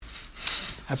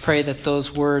I pray that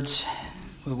those words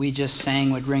that we just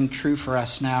sang would ring true for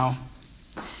us now,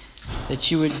 that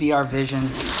you would be our vision,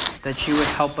 that you would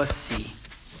help us see,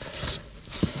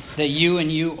 that you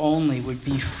and you only would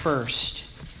be first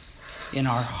in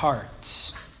our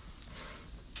hearts.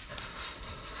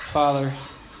 Father,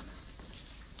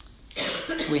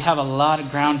 we have a lot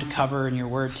of ground to cover in your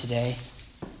word today,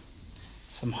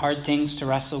 some hard things to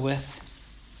wrestle with,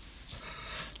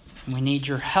 and we need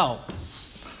your help.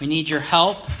 We need your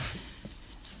help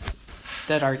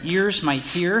that our ears might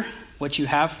hear what you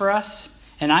have for us.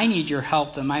 And I need your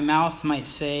help that my mouth might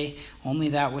say only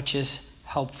that which is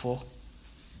helpful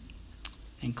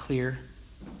and clear.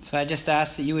 So I just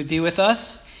ask that you would be with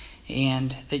us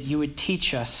and that you would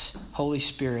teach us, Holy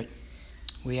Spirit.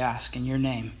 We ask in your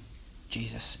name,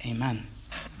 Jesus. Amen.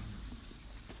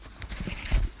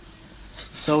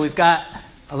 So we've got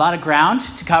a lot of ground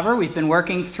to cover. We've been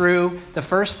working through the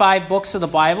first 5 books of the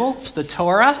Bible, the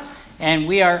Torah, and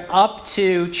we are up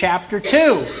to chapter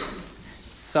 2.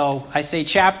 So I say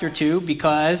chapter 2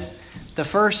 because the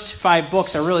first 5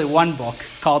 books are really one book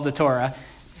called the Torah.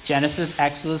 Genesis,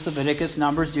 Exodus, Leviticus,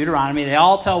 Numbers, Deuteronomy. They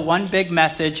all tell one big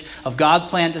message of God's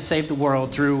plan to save the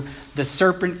world through the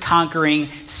serpent-conquering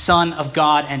Son of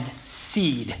God and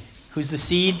seed. Who's the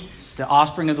seed? The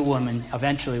offspring of the woman.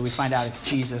 Eventually we find out it's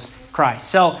Jesus Christ.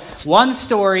 So one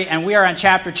story, and we are on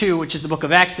chapter 2, which is the book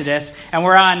of Exodus, and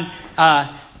we're on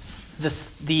the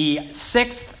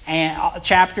 6th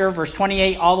chapter, verse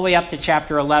 28, all the way up to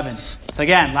chapter 11. So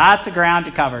again, lots of ground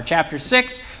to cover. Chapter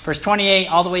 6, verse 28,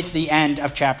 all the way to the end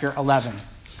of chapter 11.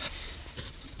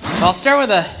 So I'll start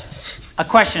with a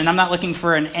question. I'm not looking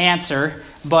for an answer,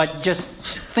 but just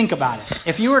think about it.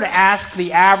 If you were to ask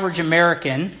the average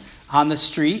American on the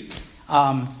street,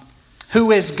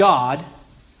 who is God,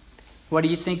 what do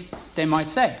you think they might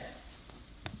say?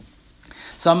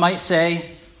 Some might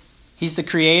say he's the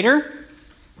creator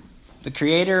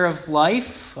of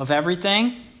life, of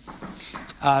everything.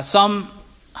 Some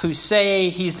who say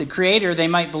he's the creator, they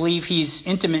might believe he's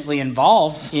intimately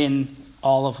involved in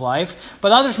all of life.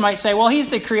 But others might say, well, he's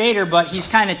the creator, but he's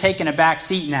kind of taken a back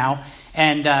seat now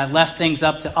and left things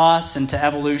up to us and to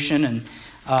evolution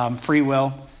and free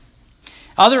will.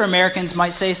 Other Americans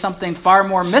might say something far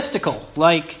more mystical,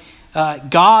 like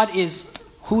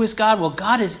who is God? Well,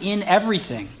 God is in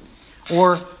everything.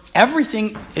 Or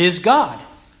everything is God.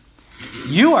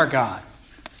 You are God.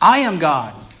 I am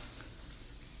God.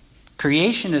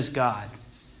 Creation is God.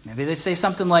 Maybe they say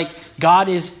something like, God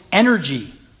is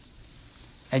energy.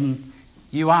 And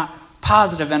you want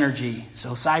positive energy,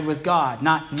 so side with God,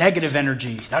 not negative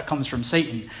energy. That comes from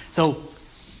Satan. So,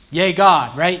 yay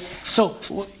God, right? So,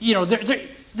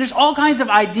 there's all kinds of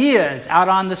ideas out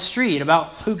on the street about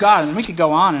who God is. And we could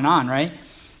go on and on, right?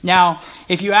 Now,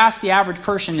 if you ask the average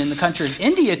person in the country of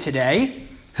India today,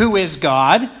 who is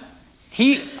God,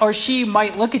 he or she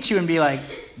might look at you and be like,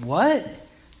 what?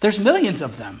 There's millions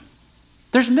of them.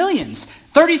 There's millions.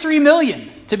 33 million,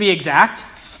 to be exact,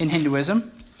 in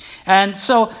Hinduism. And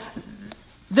so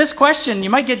this question, you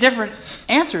might get different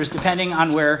answers depending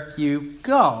on where you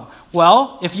go.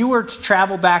 Well, if you were to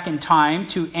travel back in time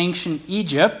to ancient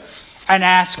Egypt and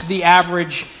ask the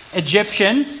average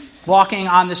Egyptian walking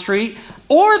on the street,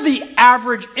 or the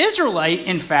average Israelite,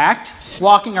 in fact,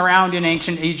 walking around in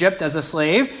ancient Egypt as a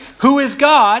slave, who is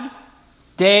God,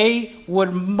 they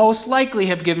would most likely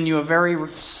have given you a very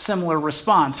similar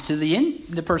response to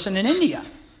the person in India.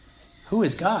 Who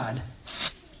is God?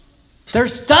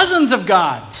 There's dozens of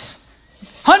gods,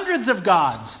 hundreds of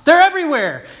gods. They're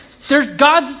everywhere. There's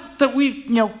gods that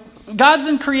gods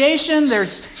in creation.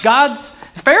 There's gods.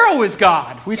 Pharaoh is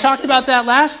God. We talked about that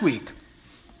last week.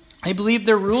 They believed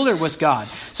their ruler was God.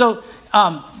 So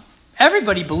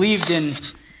everybody believed in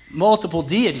multiple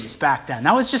deities back then.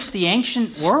 That was just the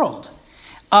ancient world.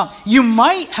 You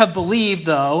might have believed,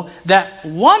 though, that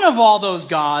one of all those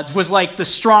gods was like the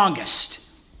strongest.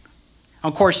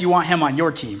 Of course, you want him on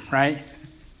your team, right?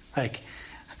 Like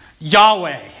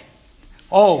Yahweh.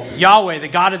 Oh, Yahweh, the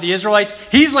God of the Israelites.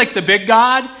 He's like the big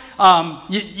God.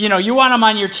 You want him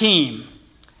on your team.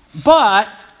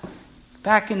 But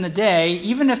back in the day,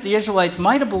 even if the Israelites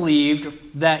might have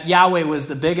believed that Yahweh was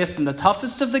the biggest and the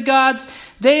toughest of the gods,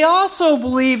 they also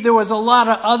believed there was a lot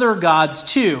of other gods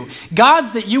too.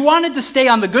 Gods that you wanted to stay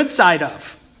on the good side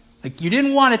of. Like you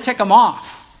didn't want to tick them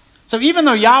off. So even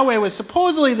though Yahweh was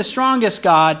supposedly the strongest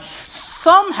God,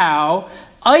 somehow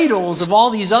idols of all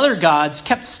these other gods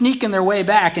kept sneaking their way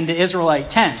back into Israelite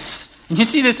tents. And you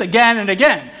see this again and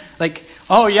again. Like,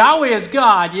 oh, Yahweh is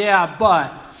God, yeah,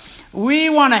 but we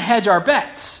want to hedge our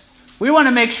bets. We want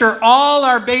to make sure all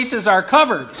our bases are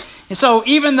covered. And so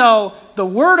even though the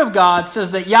Word of God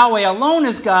says that Yahweh alone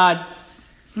is God,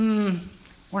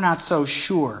 we're not so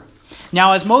sure.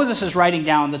 Now, as Moses is writing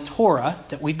down the Torah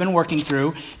that we've been working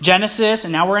through, Genesis,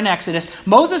 and now we're in Exodus,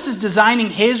 Moses is designing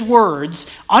his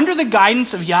words under the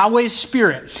guidance of Yahweh's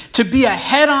Spirit to be a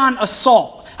head-on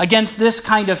assault against this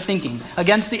kind of thinking,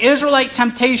 against the Israelite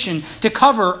temptation to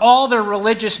cover all their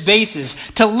religious bases,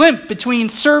 to limp between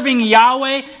serving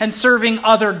Yahweh and serving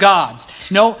other gods.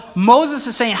 No, Moses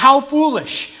is saying, how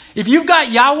foolish. If you've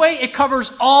got Yahweh, it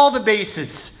covers all the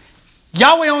bases.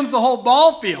 Yahweh owns the whole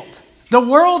ball field. The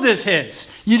world is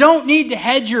his. You don't need to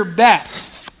hedge your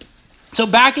bets. So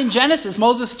back in Genesis,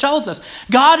 Moses tells us,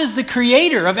 God is the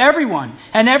creator of everyone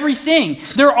and everything.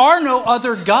 There are no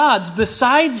other gods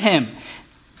besides him.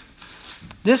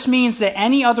 This means that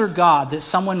any other god that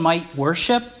someone might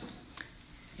worship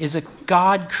is a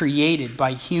god created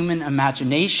by human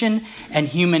imagination and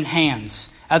human hands.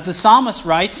 As the psalmist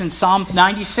writes in Psalm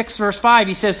 96, verse 5,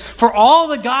 he says, "For all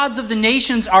the gods of the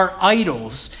nations are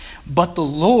idols, but the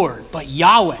Lord, but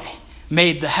Yahweh,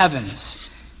 made the heavens."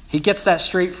 He gets that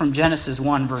straight from Genesis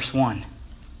 1, verse 1.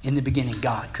 In the beginning,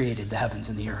 God created the heavens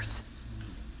and the earth.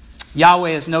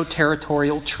 Yahweh is no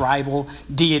territorial, tribal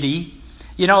deity.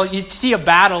 You know, you see a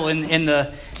battle in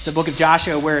the book of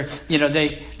Joshua where,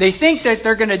 they think that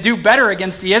they're going to do better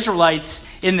against the Israelites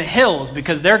in the hills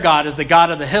because their God is the God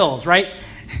of the hills, right?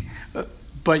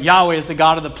 But Yahweh is the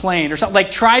God of the plain, or something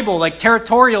like tribal, like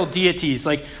territorial deities,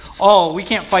 like, oh, we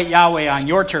can't fight Yahweh on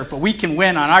your turf, but we can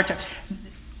win on our turf.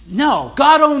 No,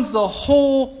 God owns the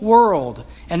whole world.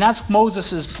 And that's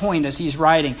Moses' point as he's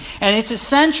writing. And it's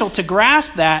essential to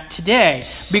grasp that today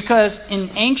because in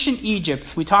ancient Egypt,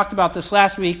 we talked about this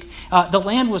last week, the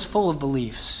land was full of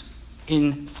beliefs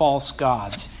in false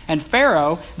gods. And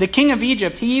Pharaoh, the king of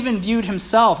Egypt, he even viewed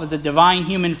himself as a divine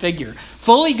human figure.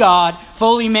 Fully God,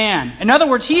 fully man. In other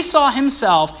words, he saw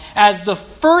himself as the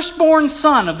firstborn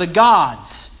son of the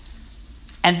gods.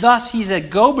 And thus he's a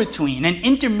go-between, an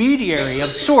intermediary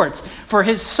of sorts for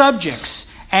his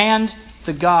subjects and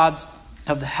the gods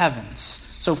of the heavens.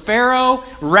 So Pharaoh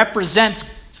represents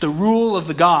the rule of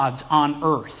the gods on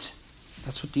earth.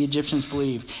 That's what the Egyptians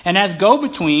believed. And as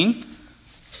go-between,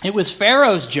 it was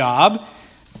Pharaoh's job,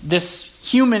 this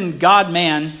human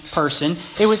God-man person,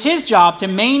 it was his job to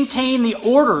maintain the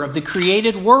order of the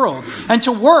created world and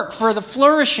to work for the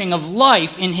flourishing of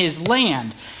life in his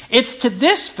land. It's to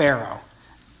this Pharaoh,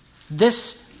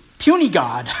 this puny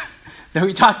God that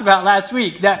we talked about last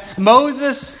week, that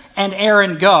Moses and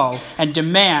Aaron go and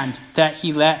demand that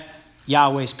he let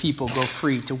Yahweh's people go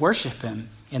free to worship him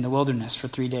in the wilderness for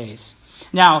 3 days.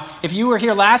 Now, if you were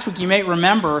here last week, you may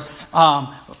remember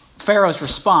Pharaoh's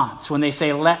response when they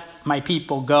say, "Let my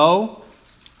people go."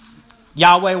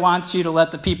 Yahweh wants you to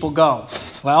let the people go.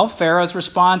 Well, Pharaoh's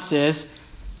response is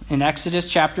in Exodus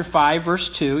chapter 5, verse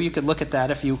 2. You could look at that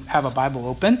if you have a Bible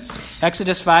open.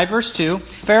 Exodus 5, verse 2.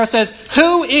 Pharaoh says,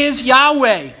 "Who is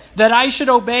Yahweh, that I should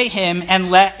obey him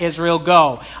and let Israel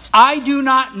go? I do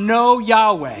not know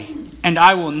Yahweh, and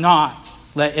I will not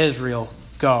let Israel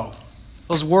go."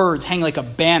 Those words hang like a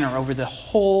banner over the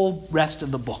whole rest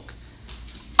of the book.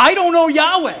 I don't know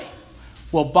Yahweh.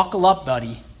 Well, buckle up,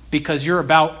 buddy, because you're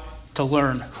about to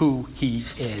learn who he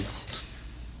is.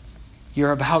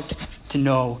 You're about to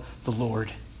know the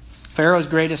Lord. Pharaoh's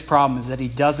greatest problem is that he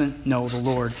doesn't know the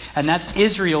Lord. And that's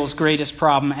Israel's greatest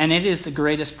problem. And it is the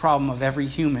greatest problem of every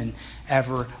human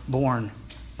ever born.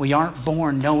 We aren't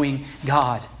born knowing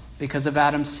God because of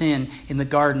Adam's sin in the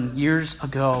garden years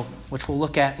ago, which we'll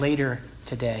look at later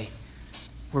today.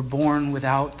 We're born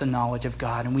without the knowledge of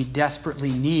God. And we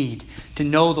desperately need to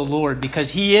know the Lord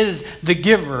because he is the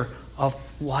giver of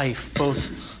life, both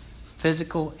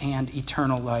physical and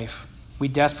eternal life. We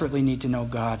desperately need to know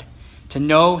God. To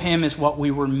know him is what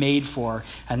we were made for.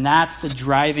 And that's the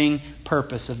driving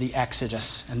purpose of the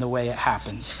Exodus and the way it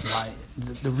happened.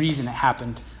 The reason it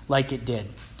happened like it did.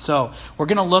 So we're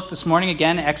going to look this morning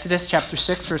again at Exodus chapter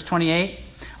 6, verse 28,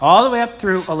 all the way up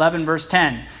through 11, verse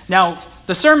 10. Now,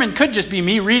 the sermon could just be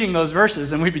me reading those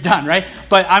verses and we'd be done, right?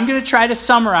 But I'm going to try to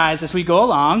summarize as we go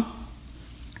along.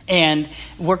 And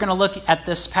we're going to look at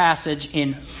this passage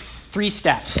in 3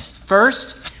 steps.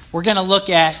 First, we're going to look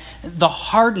at the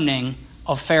hardening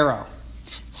of Pharaoh.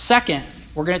 Second,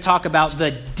 we're going to talk about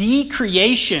the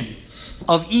decreation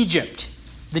of Egypt.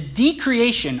 The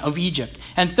decreation of Egypt.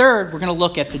 And third, we're going to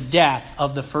look at the death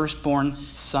of the firstborn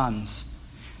sons.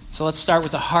 So let's start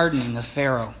with the hardening of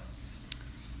Pharaoh.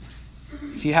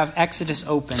 If you have Exodus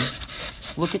open,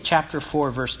 look at chapter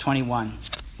 4, verse 21.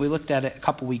 We looked at it a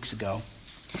couple weeks ago.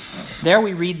 There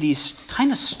we read these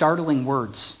kind of startling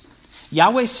words.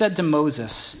 Yahweh said to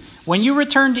Moses, When you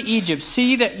return to Egypt,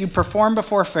 see that you perform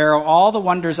before Pharaoh all the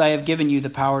wonders I have given you the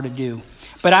power to do.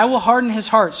 But I will harden his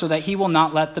heart so that he will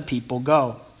not let the people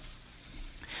go.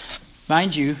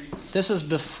 Mind you, this is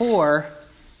before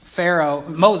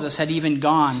Moses had even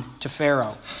gone to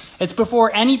Pharaoh. It's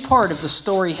before any part of the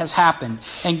story has happened.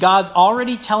 And God's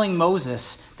already telling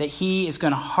Moses that he is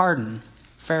going to harden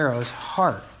Pharaoh's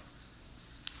heart.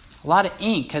 A lot of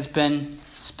ink has been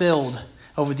spilled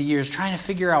over the years trying to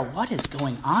figure out what is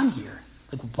going on here.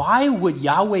 Like, why would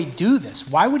Yahweh do this?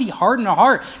 Why would he harden a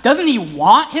heart? Doesn't he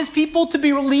want his people to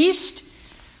be released?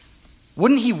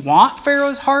 Wouldn't he want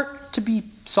Pharaoh's heart to be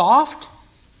soft?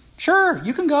 Sure,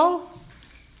 you can go.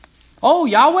 Oh,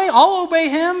 Yahweh, I'll obey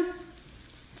him.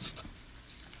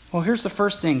 Well, here's the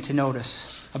first thing to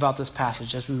notice about this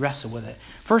passage as we wrestle with it.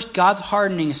 First, God's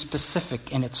hardening is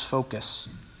specific in its focus.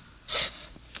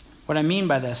 What I mean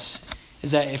by this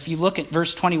is that if you look at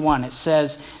verse 21, it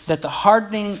says that the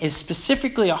hardening is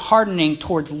specifically a hardening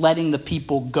towards letting the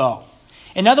people go.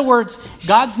 In other words,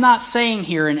 God's not saying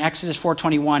here in Exodus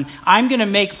 4:21, I'm going to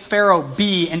make Pharaoh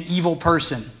be an evil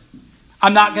person.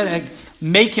 I'm not going to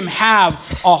make him have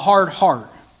a hard heart.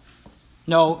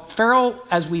 No, Pharaoh,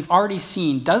 as we've already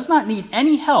seen, does not need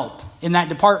any help in that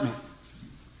department.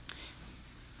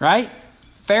 Right?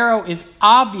 Pharaoh is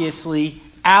obviously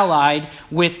allied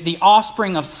with the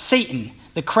offspring of Satan,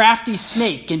 the crafty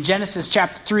snake in Genesis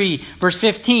chapter 3, verse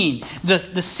 15.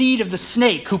 The seed of the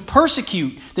snake who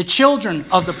persecute the children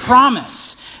of the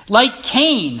promise. Like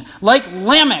Cain, like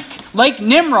Lamech, like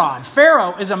Nimrod,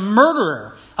 Pharaoh is a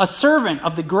murderer, a servant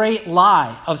of the great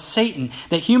lie of Satan,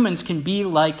 that humans can be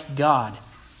like God.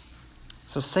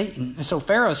 So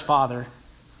Pharaoh's father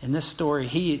in this story,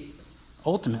 he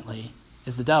ultimately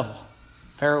is the devil.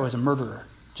 Pharaoh is a murderer,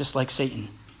 just like Satan,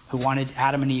 who wanted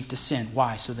Adam and Eve to sin.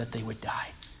 Why? So that they would die.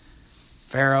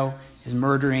 Pharaoh is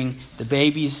murdering the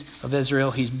babies of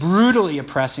Israel. He's brutally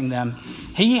oppressing them.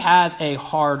 He has a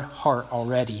hard heart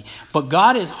already. But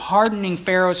God is hardening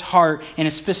Pharaoh's heart in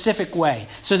a specific way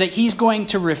so that he's going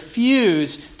to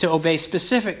refuse to obey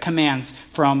specific commands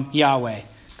from Yahweh.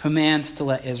 Commands to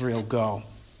let Israel go.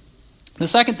 The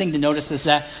second thing to notice is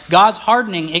that God's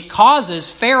hardening, it causes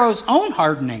Pharaoh's own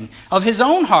hardening of his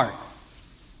own heart.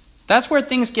 That's where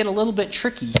things get a little bit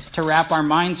tricky to wrap our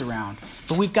minds around.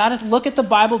 But we've got to look at the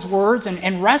Bible's words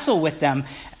and wrestle with them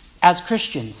as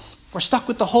Christians. We're stuck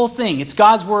with the whole thing. It's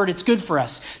God's word. It's good for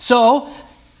us. So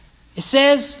it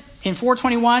says in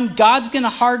 4:21, God's going to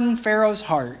harden Pharaoh's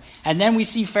heart. And then we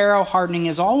see Pharaoh hardening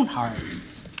his own heart.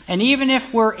 And even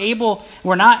if we're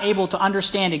not able to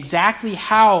understand exactly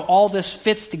how all this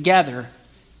fits together,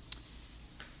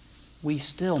 we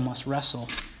still must wrestle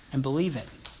and believe it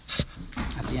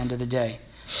at the end of the day.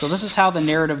 So this is how the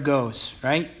narrative goes,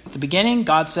 right? At the beginning,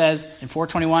 God says in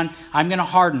 4:21, I'm going to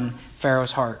harden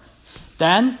Pharaoh's heart.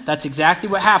 Then, that's exactly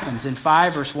what happens in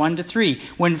 5 verse 1 to 3.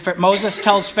 When Moses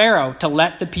tells Pharaoh to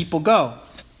let the people go,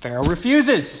 Pharaoh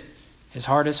refuses. His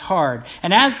heart is hard.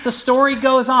 And as the story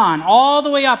goes on, all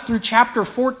the way up through chapter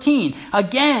 14,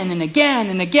 again and again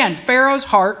and again, Pharaoh's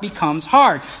heart becomes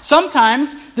hard.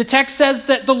 Sometimes the text says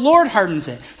that the Lord hardens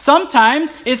it.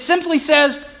 Sometimes it simply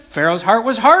says Pharaoh's heart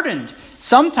was hardened.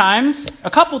 Sometimes, a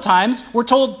couple times, we're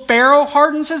told Pharaoh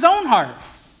hardens his own heart.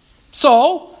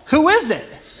 So, who is it,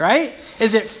 right?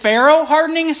 Is it Pharaoh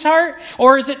hardening his heart,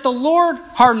 or is it the Lord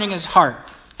hardening his heart?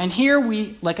 And here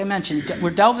we, like I mentioned,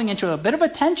 we're delving into a bit of a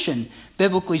tension,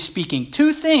 biblically speaking.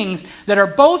 Two things that are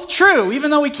both true,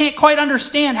 even though we can't quite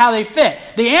understand how they fit.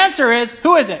 The answer is,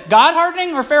 who is it? God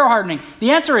hardening or Pharaoh hardening?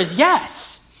 The answer is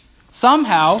yes.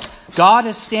 Somehow, God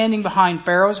is standing behind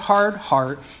Pharaoh's hard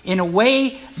heart in a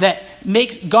way that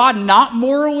makes God not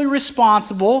morally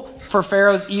responsible for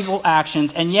Pharaoh's evil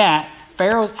actions, and yet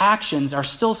Pharaoh's actions are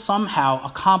still somehow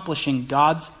accomplishing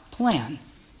God's plan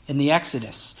in the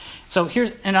Exodus. So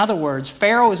in other words,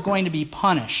 Pharaoh is going to be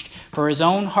punished for his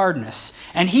own hardness.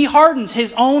 And he hardens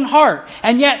his own heart.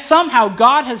 And yet somehow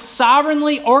God has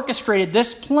sovereignly orchestrated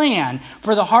this plan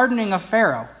for the hardening of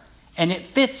Pharaoh. And it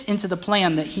fits into the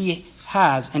plan that he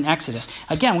has in Exodus.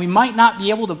 Again, we might not be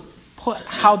able to put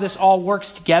how this all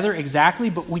works together exactly,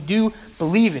 but we do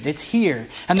believe it. It's here.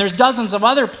 And there's dozens of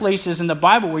other places in the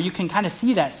Bible where you can kind of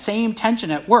see that same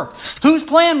tension at work. Whose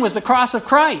plan was the cross of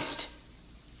Christ?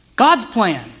 God's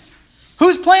plan.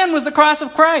 Whose plan was the cross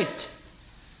of Christ?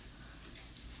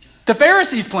 The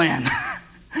Pharisees' plan.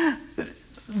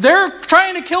 They're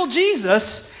trying to kill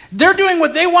Jesus. They're doing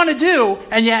what they want to do,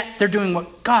 and yet they're doing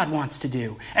what God wants to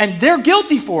do. And they're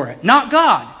guilty for it, not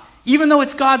God, even though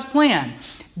it's God's plan.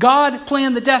 God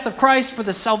planned the death of Christ for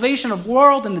the salvation of the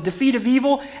world and the defeat of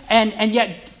evil, and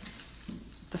yet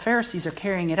the Pharisees are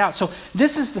carrying it out. So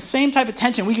this is the same type of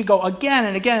tension. We could go again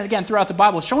and again and again throughout the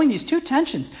Bible, showing these two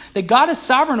tensions, that God is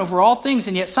sovereign over all things,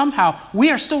 and yet somehow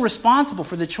we are still responsible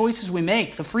for the choices we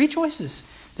make, the free choices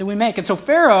that we make. And so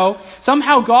Pharaoh,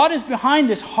 somehow God is behind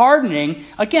this hardening,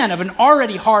 again, of an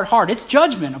already hard heart. It's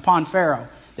judgment upon Pharaoh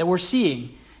that we're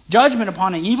seeing. Judgment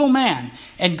upon an evil man.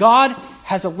 And God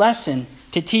has a lesson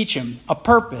to teach him, a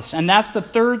purpose. And that's the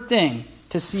third thing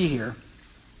to see here.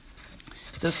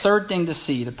 This third thing to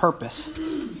see, the purpose.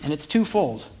 And it's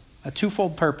twofold, a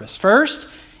twofold purpose. First,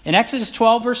 in Exodus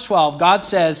 12, verse 12, God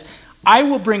says, I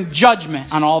will bring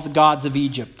judgment on all the gods of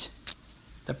Egypt.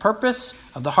 The purpose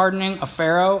of the hardening of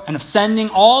Pharaoh and of sending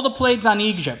all the plagues on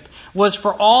Egypt was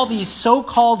for all these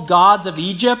so-called gods of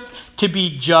Egypt to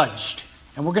be judged.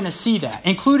 And we're going to see that,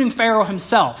 including Pharaoh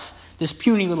himself, this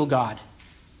puny little god,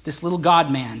 this little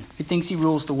god man who thinks he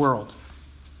rules the world.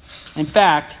 In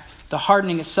fact, the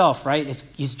hardening itself, right,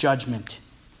 is judgment.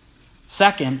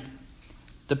 Second,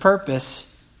 the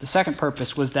second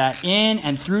purpose was that in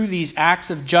and through these acts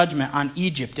of judgment on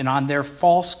Egypt and on their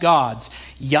false gods,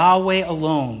 Yahweh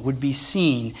alone would be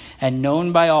seen and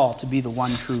known by all to be the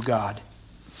one true God.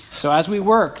 So as we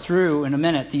work through, in a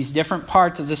minute, these different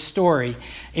parts of this story,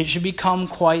 it should become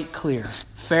quite clear.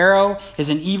 Pharaoh is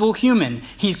an evil human.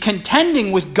 He's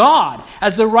contending with God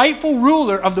as the rightful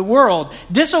ruler of the world,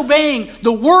 disobeying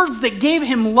the words that gave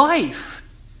him life.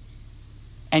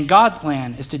 And God's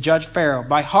plan is to judge Pharaoh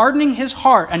by hardening his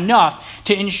heart enough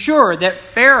to ensure that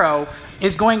Pharaoh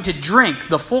is going to drink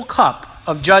the full cup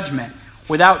of judgment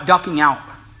without ducking out.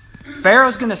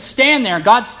 Pharaoh's going to stand there, and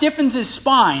God stiffens his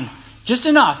spine just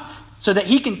enough so that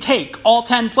he can take all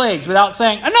 10 plagues without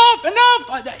saying,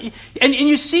 enough. And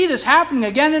you see this happening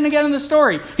again and again in the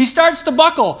story. He starts to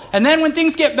buckle. And then when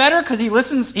things get better, because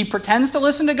he pretends to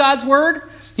listen to God's word.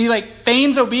 He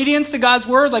feigns obedience to God's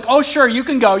word. Oh, sure, you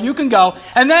can go.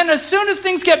 And then as soon as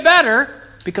things get better,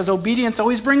 because obedience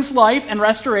always brings life and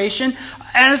restoration,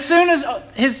 and as soon as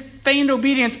his feigned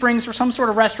obedience brings some sort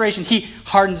of restoration, he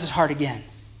hardens his heart again.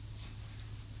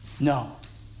 No,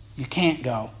 you can't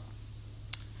go.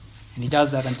 And he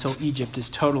does that until Egypt is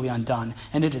totally undone.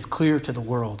 And it is clear to the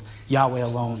world, Yahweh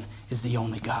alone is the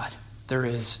only God. There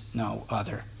is no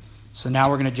other. So now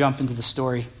we're going to jump into the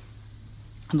story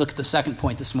and look at the second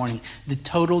point this morning, the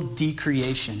total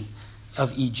decreation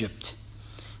of Egypt.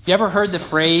 Have you ever heard the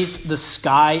phrase, the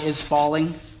sky is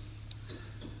falling?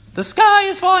 The sky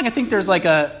is falling. I think there's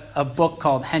a book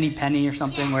called Henny Penny or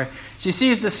something where she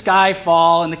sees the sky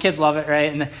fall and the kids love it,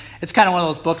 right? And it's kind of one of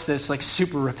those books that's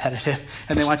super repetitive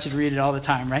and they want you to read it all the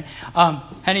time, right?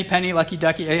 Henny Penny, Lucky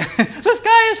Ducky. The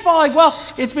sky is falling. Well,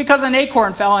 it's because an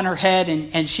acorn fell on her head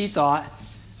and she thought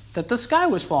that the sky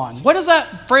was falling. What does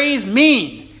that phrase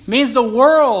mean? It means the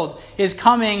world is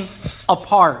coming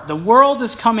apart. The world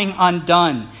is coming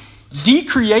undone.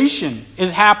 Decreation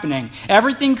is happening.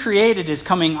 Everything created is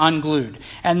coming unglued.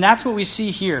 And that's what we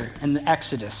see here in the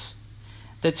Exodus.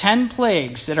 The 10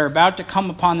 plagues that are about to come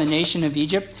upon the nation of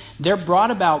Egypt, they're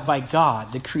brought about by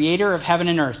God, the creator of heaven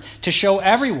and earth, to show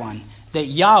everyone that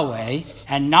Yahweh,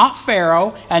 and not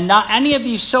Pharaoh, and not any of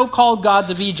these so-called gods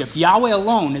of Egypt, Yahweh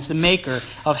alone is the maker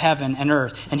of heaven and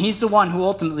earth. And he's the one who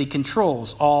ultimately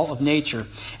controls all of nature.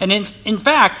 And in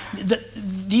fact,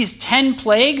 these 10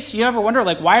 plagues, you ever wonder,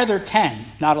 why are there 10?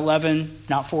 Not 11,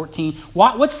 not 14?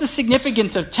 What's the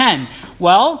significance of 10?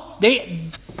 Well,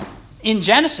 in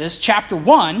Genesis chapter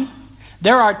 1,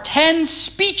 there are 10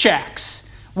 speech acts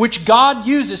which God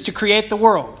uses to create the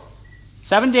world.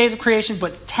 7 days of creation,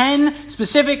 but 10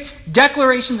 specific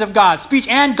declarations of God. Speech,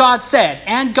 and God said,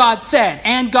 and God said,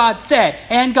 and God said,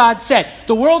 and God said.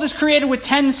 The world is created with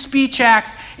 10 speech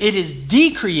acts. It is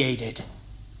decreated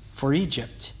for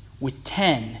Egypt with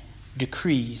 10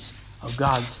 decrees of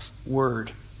God's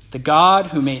word. The God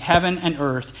who made heaven and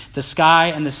earth, the sky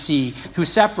and the sea, who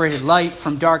separated light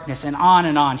from darkness, and on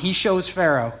and on. He shows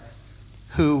Pharaoh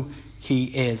who he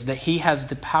is, that he has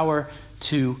the power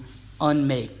to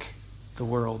unmake the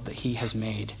world that he has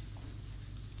made.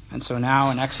 And so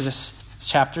now in Exodus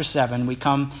chapter 7, we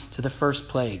come to the first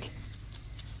plague.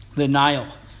 The Nile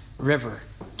River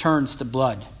turns to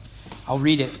blood. I'll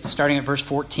read it starting at verse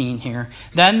 14 here.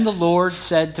 Then the Lord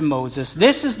said to Moses,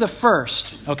 this is the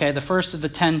first of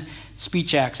the 10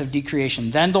 speech acts of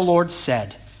decreation. Then the Lord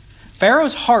said,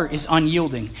 Pharaoh's heart is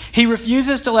unyielding. He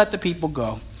refuses to let the people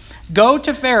go. Go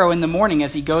to Pharaoh in the morning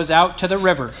as he goes out to the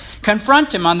river.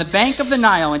 Confront him on the bank of the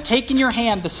Nile and take in your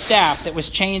hand the staff that was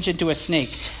changed into a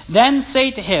snake. Then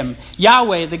say to him,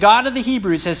 Yahweh, the God of the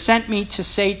Hebrews, has sent me to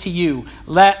say to you,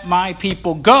 let my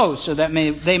people go so that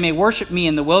they may worship me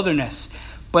in the wilderness.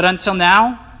 But until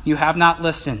now, you have not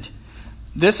listened.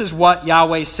 This is what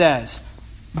Yahweh says.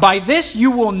 By this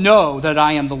you will know that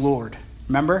I am the Lord.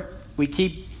 Remember? We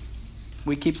keep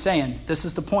saying this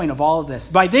is the point of all of this.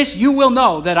 By this you will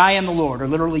know that I am the Lord, or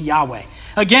literally Yahweh.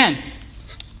 Again,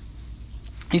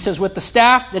 he says, with the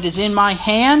staff that is in my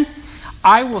hand,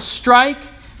 I will strike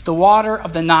the water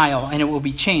of the Nile, and it will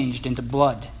be changed into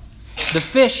blood. The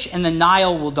fish in the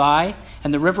Nile will die,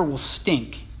 and the river will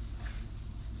stink,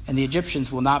 and the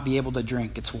Egyptians will not be able to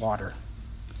drink its water.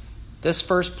 This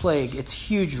first plague, it's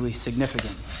hugely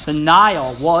significant. The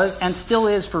Nile was and still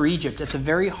is for Egypt at the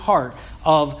very heart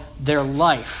of their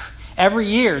life. Every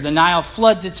year, the Nile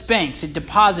floods its banks. It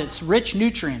deposits rich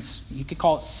nutrients, you could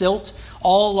call it silt,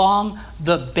 all along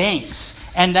the banks.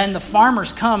 And then the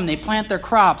farmers come and they plant their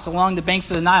crops along the banks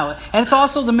of the Nile. And it's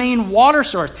also the main water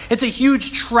source. It's a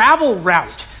huge travel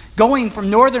route going from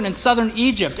northern and southern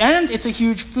Egypt. And it's a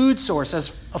huge food source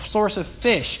as a source of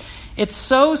fish. It's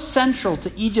so central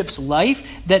to Egypt's life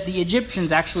that the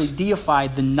Egyptians actually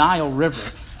deified the Nile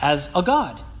River as a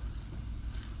god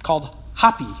called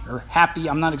Hapi, or Happy.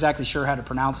 I'm not exactly sure how to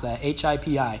pronounce that.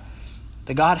 Hipi.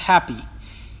 The god Hapi.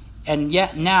 And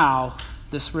yet now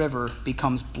this river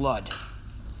becomes blood.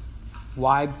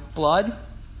 Why blood?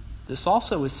 This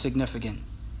also is significant.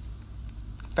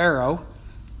 Pharaoh,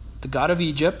 the god of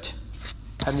Egypt,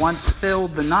 had once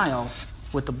filled the Nile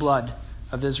with the blood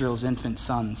of Israel's infant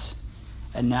sons.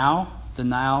 And now the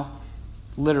Nile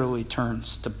literally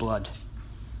turns to blood.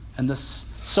 And this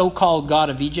so-called god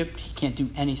of Egypt, he can't do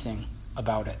anything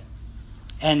about it.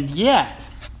 And yet,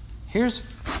 here's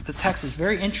the text is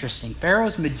very interesting.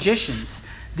 Pharaoh's magicians,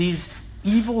 these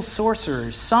evil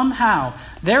sorcerers, somehow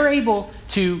they're able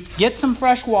to get some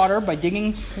fresh water by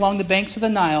digging along the banks of the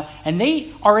Nile, and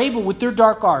they are able with their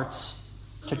dark arts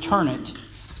to turn it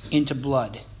into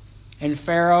blood. And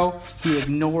Pharaoh, he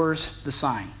ignores the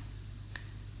sign.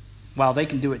 Well, they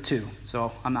can do it too,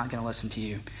 so I'm not going to listen to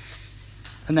you.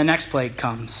 And the next plague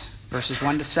comes, verses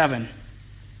 1 to 7.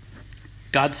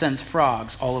 God sends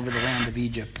frogs all over the land of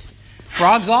Egypt.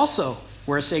 Frogs also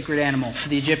were a sacred animal to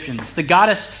the Egyptians. The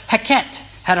goddess Heket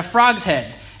had a frog's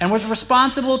head and was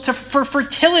responsible for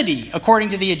fertility,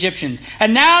 according to the Egyptians.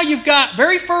 And now you've got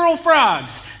very fertile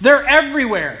frogs. They're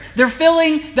everywhere. They're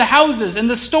filling the houses and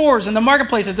the stores and the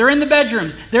marketplaces. They're in the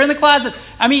bedrooms. They're in the closets.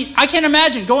 I mean, I can't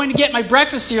imagine going to get my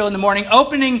breakfast cereal in the morning,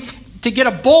 opening to get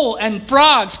a bowl, and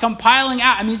frogs come piling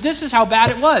out. I mean, this is how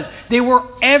bad it was. They were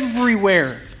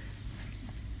everywhere.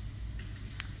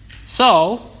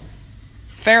 So,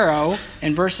 Pharaoh,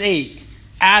 in verse 8,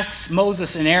 asks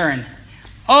Moses and Aaron,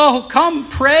 "Oh, come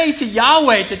pray to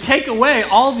Yahweh to take away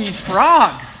all these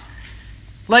frogs.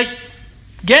 Like,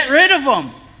 get rid of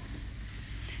them.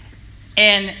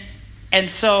 And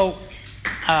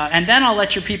then I'll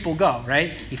let your people go,"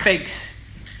 right?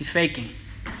 He's faking.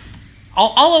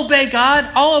 I'll obey God.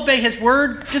 I'll obey his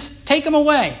word. Just take them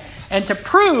away. And to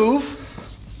prove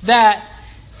that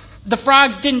the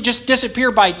frogs didn't just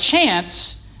disappear by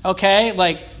chance, okay,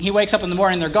 like he wakes up in the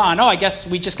morning and they're gone. Oh, I guess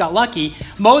we just got lucky.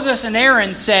 Moses and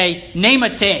Aaron say, name a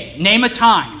day, name a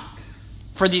time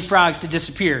for these frogs to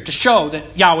disappear, to show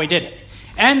that Yahweh did it.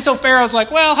 And so Pharaoh's like,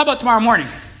 well, how about tomorrow morning?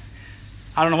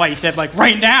 I don't know why he said like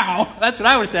right now. That's what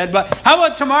I would have said. But how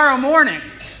about tomorrow morning,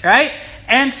 right?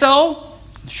 And so,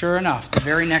 sure enough, the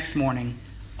very next morning,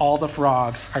 all the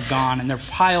frogs are gone and they're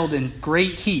piled in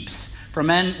great heaps from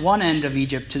one end of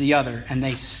Egypt to the other, and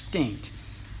they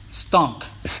stunk,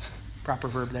 proper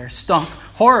verb there, stunk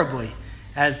horribly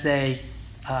as they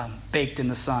baked in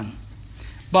the sun.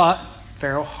 But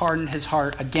Pharaoh hardened his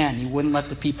heart again. He wouldn't let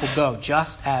the people go,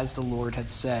 just as the Lord had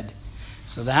said.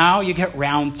 So now you get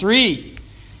round 3.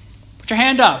 Put your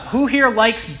hand up. Who here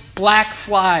likes black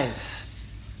flies?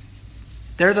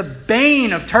 They're the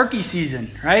bane of turkey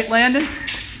season, right, Landon?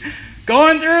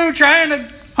 Going through trying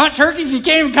to hunt turkeys, you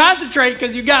can't even concentrate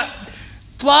because you got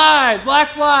flies,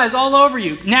 black flies all over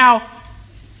you. Now,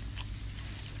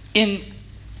 in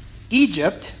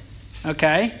Egypt,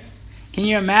 okay, can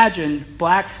you imagine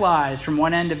black flies from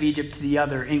one end of Egypt to the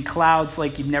other in clouds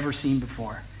like you've never seen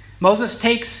before? Moses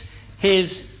takes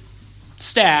his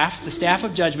staff, the staff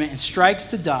of judgment, and strikes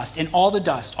the dust, and all the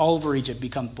dust all over Egypt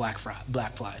becomes black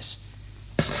flies.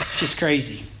 It's just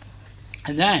crazy.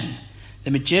 And then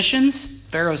the magicians,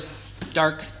 Pharaoh's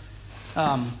dark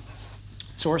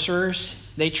sorcerers,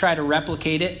 they try to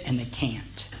replicate it, and they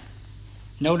can't.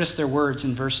 Notice their words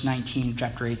in verse 19,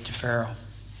 chapter 8 to Pharaoh.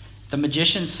 The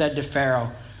magicians said to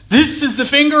Pharaoh, "This is the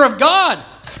finger of God."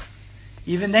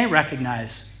 Even they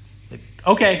recognize,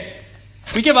 okay,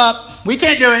 we give up. We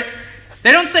can't do it.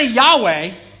 They don't say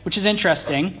Yahweh, which is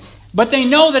interesting, but they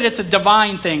know that it's a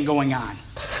divine thing going on.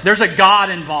 There's a God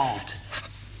involved.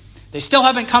 They still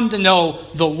haven't come to know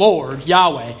the Lord,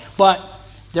 Yahweh, but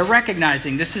They're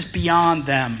recognizing this is beyond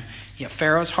them. Yet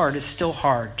Pharaoh's heart is still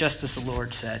hard, just as the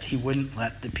Lord said. He wouldn't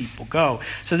let the people go.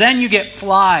 So then you get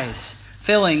flies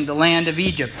filling the land of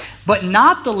Egypt, but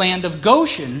not the land of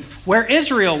Goshen, where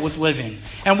Israel was living.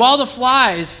 And while the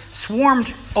flies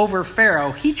swarmed over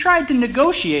Pharaoh, he tried to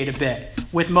negotiate a bit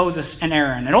with Moses and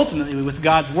Aaron, and ultimately with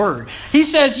God's word. He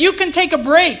says, you can take a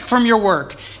break from your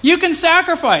work. You can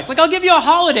sacrifice. Like, I'll give you a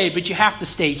holiday, but you have to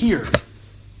stay here.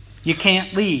 You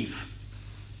can't leave.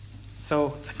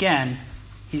 So, again,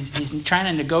 he's trying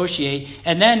to negotiate.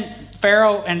 And then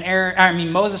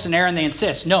Moses and Aaron, they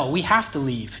insist, no, we have to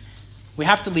leave. We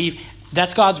have to leave.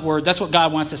 That's God's word. That's what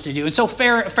God wants us to do. And so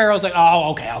Pharaoh's like,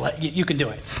 oh, okay, I'll let you can do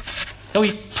it. So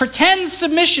he pretends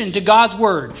submission to God's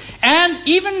word. And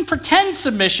even pretend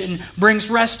submission brings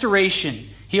restoration.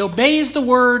 He obeys the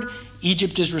word.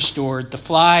 Egypt is restored. The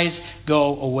flies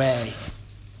go away.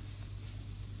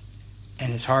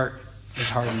 And his heart is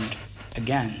hardened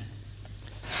again.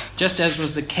 Just as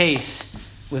was the case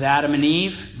with Adam and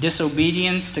Eve,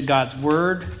 disobedience to God's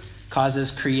word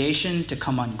causes creation to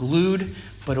come unglued,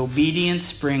 but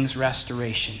obedience brings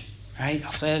restoration. Right?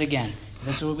 I'll say it again.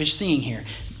 That's what we're seeing here.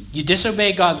 You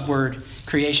disobey God's word,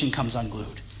 creation comes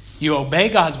unglued. You obey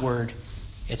God's word,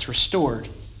 it's restored.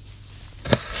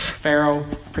 Pharaoh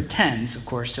pretends, of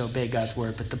course, to obey God's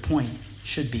word, but the point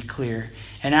should be clear.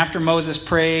 And after Moses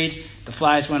prayed, the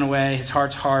flies went away, his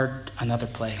heart's hard, another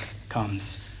plague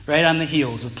comes. Right on the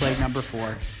heels of plague number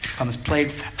 4 comes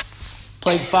plague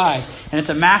 5. And it's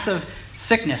a massive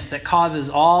sickness that causes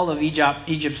all of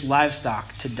Egypt's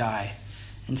livestock to die.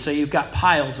 And so you've got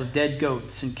piles of dead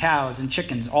goats and cows and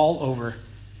chickens all over.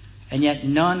 And yet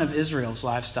none of Israel's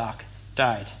livestock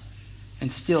died.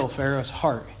 And still Pharaoh's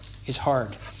heart is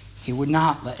hard. He would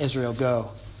not let Israel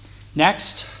go.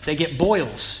 Next, they get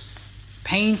boils.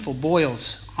 Painful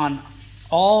boils on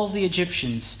all the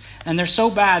Egyptians. And they're so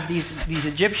bad, these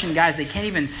Egyptian guys, they can't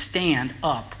even stand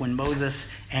up when Moses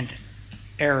and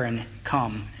Aaron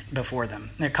come before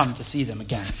them. They come to see them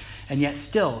again. And yet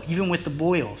still, even with the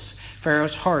boils,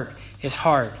 Pharaoh's heart is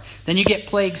hard. Then you get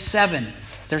plague 7.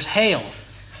 There's hail.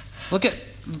 Look at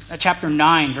chapter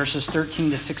 9, verses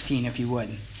 13 to 16, if you would.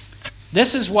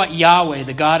 This is what Yahweh,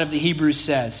 the God of the Hebrews,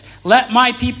 says. Let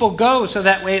my people go so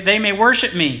that they may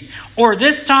worship me. Or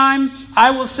this time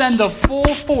I will send the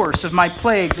full force of my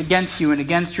plagues against you and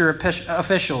against your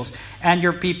officials and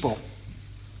your people.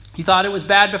 You thought it was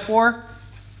bad before?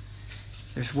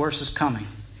 There's worse is coming.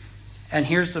 And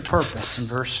here's the purpose in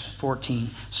verse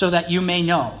 14. So that you may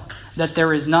know that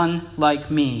there is none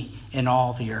like me in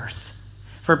all the earth.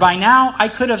 For by now I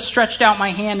could have stretched out my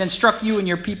hand and struck you and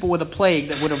your people with a plague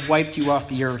that would have wiped you off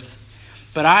the earth.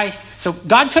 So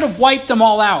God could have wiped them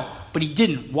all out, but he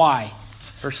didn't. Why?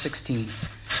 Verse 16.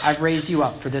 I've raised you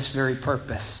up for this very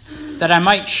purpose, that I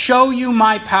might show you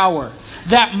my power,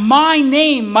 that my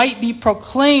name might be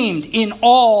proclaimed in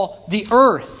all the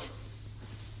earth.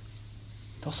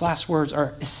 Those last words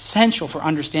are essential for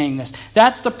understanding this.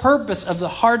 That's the purpose of the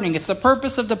hardening. It's the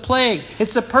purpose of the plagues.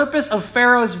 It's the purpose of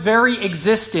Pharaoh's very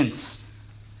existence.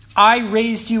 I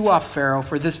raised you up, Pharaoh,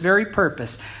 for this very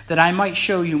purpose, that I might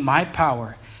show you my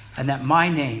power and that my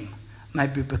name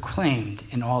might be proclaimed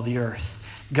in all the earth.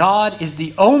 God is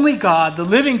the only God, the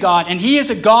living God, and he is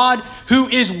a God who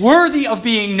is worthy of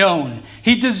being known.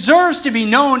 He deserves to be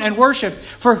known and worshipped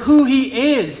for who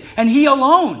he is, and he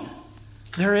alone.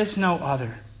 There is no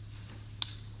other.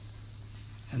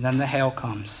 And then the hail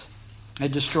comes.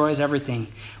 It destroys everything.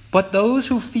 But those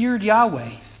who feared Yahweh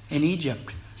in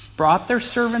Egypt brought their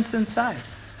servants inside,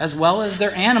 as well as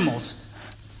their animals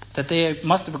that they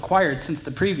must have acquired since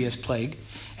the previous plague.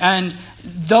 And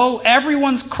though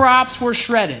everyone's crops were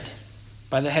shredded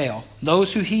by the hail,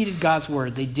 those who heeded God's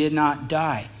word, they did not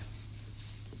die.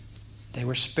 They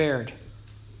were spared.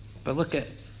 But look at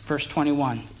verse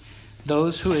 21.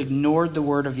 Those who ignored the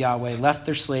word of Yahweh left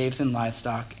their slaves and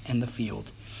livestock in the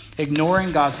field.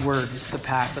 Ignoring God's word, it's the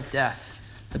path of death,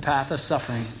 the path of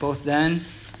suffering, both then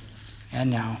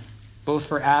and now, both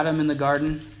for Adam in the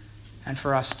garden and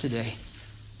for us today.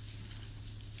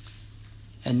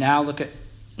 And now look at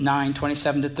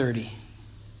 9:27 to 30.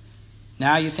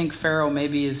 Now you think Pharaoh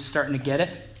maybe is starting to get it,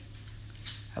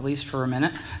 at least for a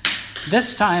minute.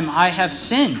 This time I have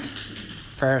sinned,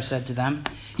 Pharaoh said to them.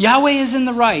 Yahweh is in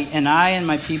the right, and I and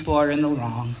my people are in the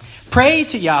wrong. Pray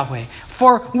to Yahweh,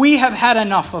 for we have had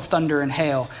enough of thunder and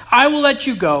hail. I will let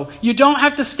you go. You don't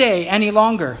have to stay any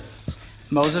longer.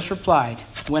 Moses replied,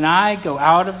 when I go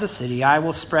out of the city, I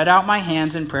will spread out my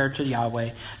hands in prayer to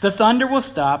Yahweh. The thunder will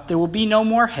stop. There will be no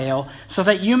more hail, so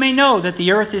that you may know that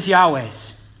the earth is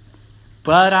Yahweh's.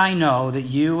 But I know that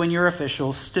you and your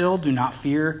officials still do not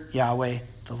fear Yahweh,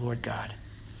 the Lord God.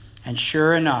 And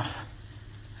sure enough,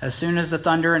 as soon as the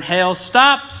thunder and hail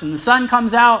stops and the sun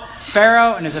comes out,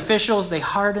 Pharaoh and his officials, they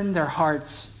hardened their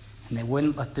hearts and they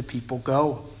wouldn't let the people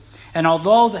go. And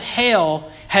although the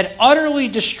hail had utterly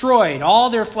destroyed all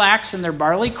their flax and their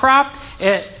barley crop,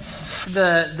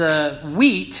 the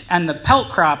wheat and the pelt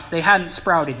crops, they hadn't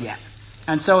sprouted yet.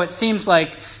 And so it seems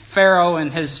like Pharaoh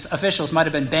and his officials might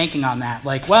have been banking on that.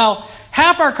 Like, well,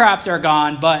 half our crops are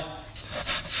gone, but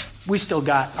we still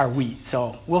got our wheat,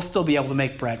 so we'll still be able to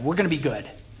make bread. We're going to be good.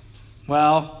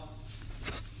 Well,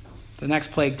 the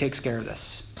next plague takes care of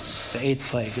this. The 8th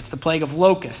plague. It's the plague of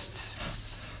locusts.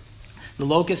 The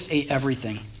locusts ate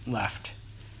everything left.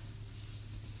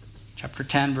 Chapter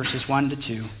 10, verses 1 to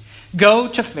 2. Go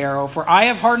to Pharaoh, for I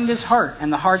have hardened his heart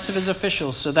and the hearts of his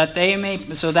officials, so that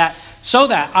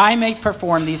I may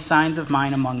perform these signs of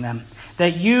mine among them,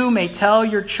 that you may tell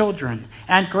your children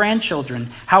and grandchildren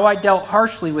how I dealt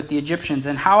harshly with the Egyptians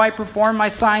and how I performed my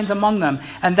signs among them,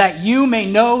 and that you may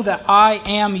know that I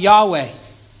am Yahweh.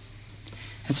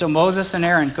 And so Moses and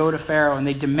Aaron go to Pharaoh and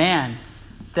they demand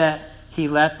that he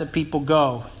let the people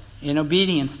go in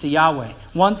obedience to Yahweh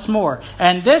once more.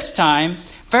 And this time,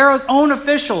 Pharaoh's own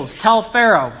officials tell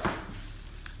Pharaoh,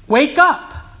 wake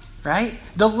up, right?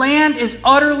 The land is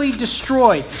utterly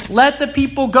destroyed. Let the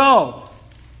people go.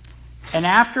 And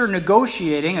after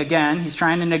negotiating, again, he's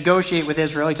trying to negotiate with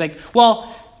Israel. He's like,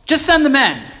 well, just send the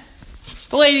men.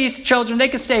 The ladies, children, they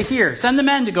can stay here. Send the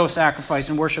men to go sacrifice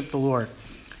and worship the Lord.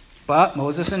 But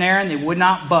Moses and Aaron, they would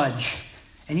not budge.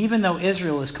 And even though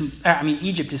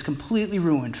Egypt is completely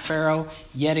ruined, Pharaoh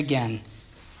yet again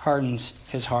hardens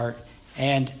his heart.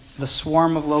 And the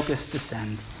swarm of locusts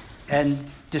descend and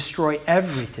destroy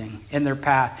everything in their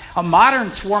path. A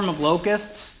modern swarm of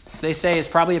locusts, they say, is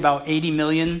probably about 80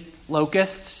 million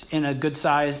locusts in a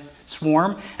good-sized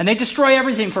swarm. And they destroy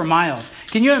everything for miles.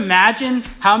 Can you imagine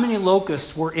how many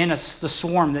locusts were in the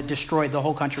swarm that destroyed the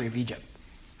whole country of Egypt?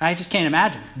 I just can't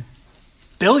imagine.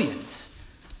 Billions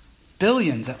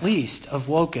at least of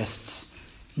locusts.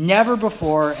 Never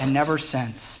before and never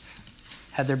since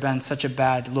had there been such a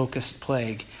bad locust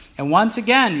plague. And once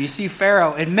again, you see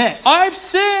Pharaoh admit, I've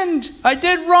sinned. I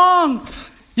did wrong.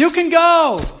 You can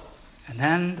go. And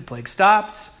then the plague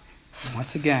stops. And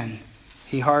once again,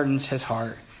 he hardens his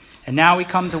heart. And now we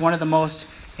come to one of the most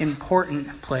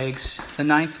important plagues, the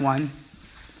 9th one.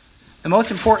 The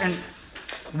most important,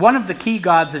 one of the key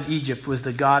gods of Egypt was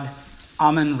the god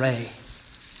Amun-Re,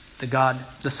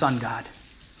 the sun god.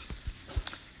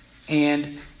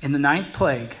 And in the 9th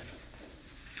plague,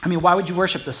 why would you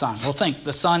worship the sun? Well, think,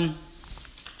 the sun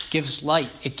gives light.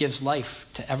 It gives life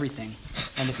to everything.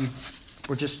 And if you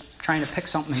were just trying to pick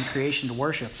something in creation to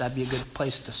worship, that'd be a good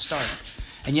place to start.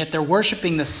 And yet they're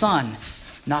worshiping the sun,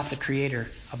 not the creator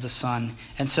of the sun.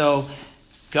 And so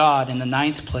God, in the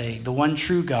 9th plague, the one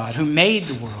true God who made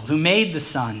the world, who made the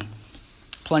sun,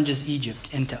 plunges Egypt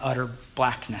into utter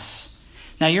blackness.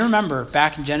 Now you remember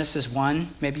back in Genesis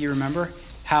 1, maybe you remember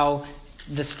how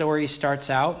the story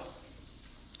starts out.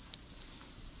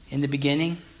 In the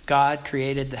beginning, God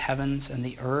created the heavens and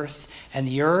the earth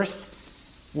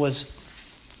was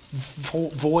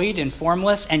void and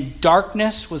formless, and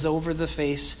darkness was over the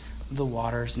face of the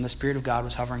waters, and the Spirit of God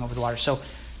was hovering over the waters. So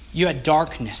you had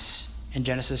darkness in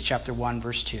Genesis chapter 1,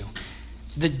 verse 2.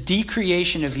 The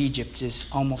decreation of Egypt is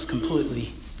almost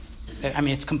completely,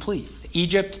 it's complete.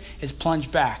 Egypt is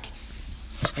plunged back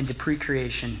into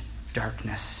pre-creation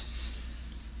darkness.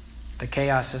 The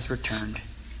chaos has returned.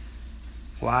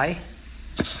 Why?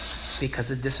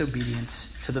 Because of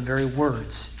disobedience to the very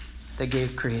words that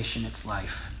gave creation its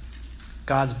life.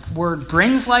 God's word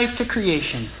brings life to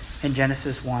creation in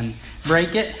Genesis 1.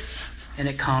 Break it, and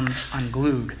it comes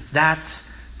unglued. That's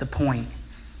the point.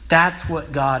 That's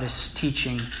what God is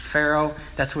teaching Pharaoh.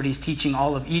 That's what he's teaching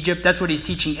all of Egypt. That's what he's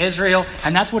teaching Israel.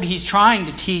 And that's what he's trying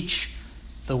to teach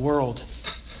the world.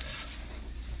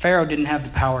 Pharaoh didn't have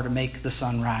the power to make the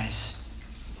sun rise.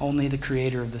 Only the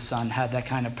creator of the sun had that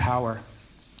kind of power.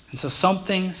 And so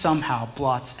something somehow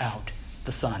blots out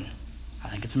the sun. I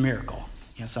think it's a miracle.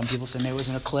 Some people say maybe it was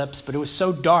an eclipse, but it was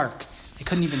so dark they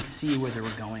couldn't even see where they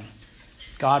were going.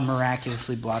 God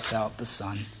miraculously blots out the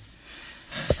sun.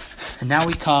 And now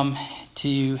we come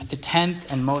to the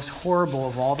 10th and most horrible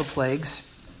of all the plagues.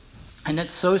 And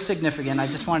it's so significant, I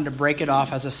just wanted to break it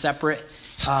off as a separate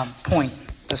point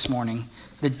this morning.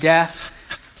 The death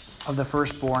of the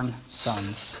firstborn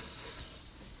sons.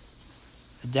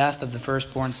 The death of the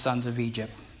firstborn sons of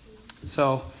Egypt.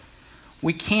 So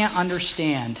we can't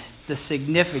understand the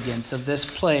significance of this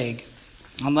plague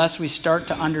unless we start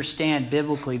to understand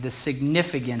biblically the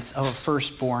significance of a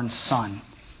firstborn son,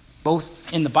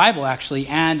 both in the Bible actually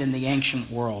and in the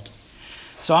ancient world.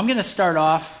 So I'm going to start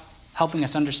off helping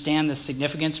us understand the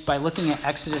significance by looking at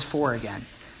Exodus 4 again.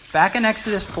 Back in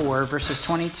Exodus 4, verses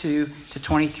 22 to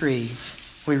 23,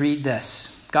 we read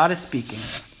this. God is speaking.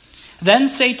 Then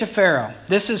say to Pharaoh,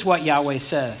 this is what Yahweh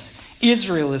says.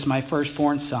 Israel is my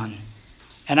firstborn son.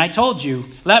 And I told you,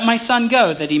 let my son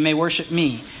go that he may worship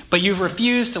me. But you've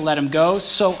refused to let him go,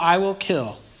 so I will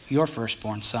kill your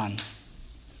firstborn son.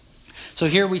 So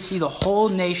here we see the whole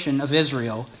nation of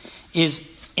Israel is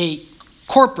a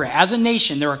corporate, as a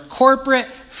nation, they're a corporate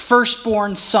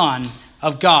firstborn son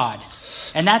of God.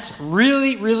 And that's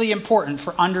really, really important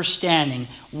for understanding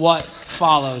what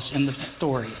follows in the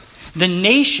story. The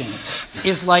nation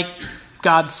is like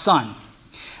God's son.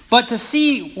 But to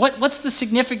see what's the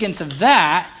significance of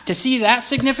that, to see that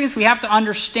significance, we have to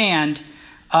understand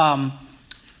the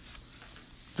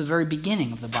very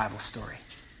beginning of the Bible story.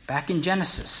 Back in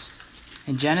Genesis.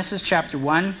 In Genesis chapter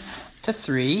 1 to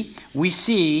 3, we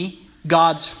see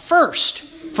God's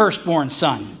firstborn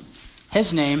son.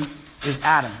 His name is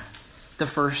Adam, the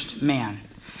first man.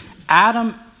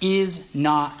 Adam is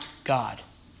not God.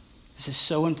 This is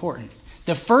so important.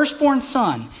 The firstborn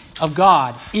son of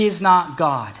God is not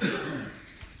God.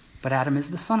 But Adam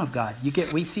is the son of God.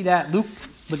 We see that Luke,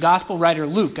 the gospel writer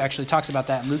Luke actually talks about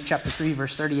that in Luke chapter 3,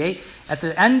 verse 38. At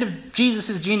the end of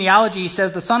Jesus' genealogy, he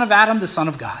says, the son of Adam, the son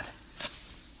of God.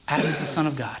 Adam is the son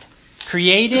of God.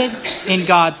 Created in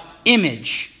God's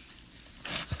image.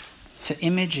 To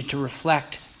image and to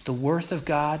reflect the worth of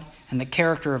God and the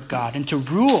character of God. And to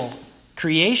rule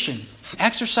creation.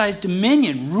 Exercise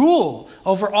dominion, rule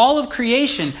over all of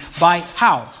creation by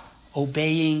how?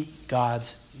 Obeying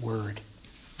God's word.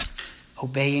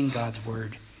 Obeying God's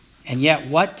word. And yet,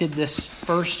 what did this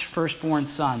firstborn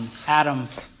son, Adam,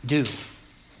 do?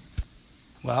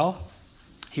 Well,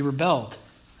 he rebelled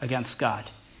against God.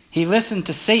 He listened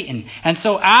to Satan. And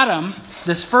so Adam,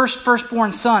 this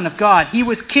firstborn son of God, he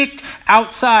was kicked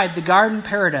outside the garden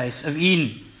paradise of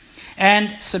Eden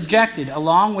and subjected,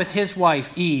 along with his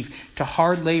wife Eve, to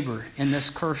hard labor in this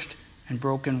cursed and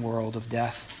broken world of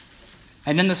death.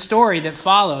 And in the story that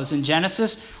follows in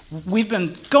Genesis, we've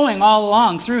been going all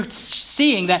along through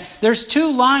seeing that there's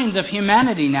two lines of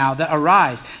humanity now that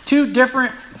arise. Two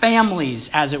different families,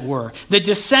 as it were. The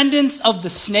descendants of the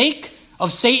snake,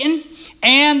 of Satan,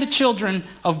 and the children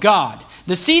of God.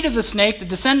 The seed of the snake, the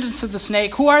descendants of the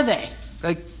snake, who are they?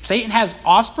 Like Satan has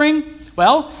offspring?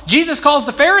 Well, Jesus calls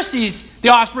the Pharisees the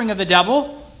offspring of the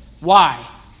devil. Why?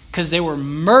 Because they were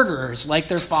murderers like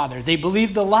their father. They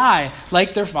believed the lie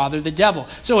like their father, the devil.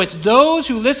 So it's those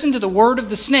who listen to the word of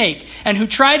the snake and who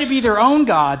try to be their own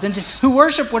gods and who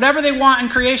worship whatever they want in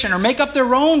creation or make up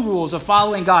their own rules of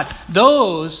following God.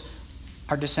 Those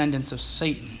are descendants of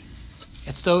Satan.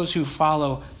 It's those who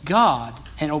follow God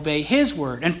and obey his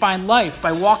word and find life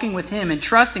by walking with him and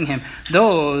trusting him.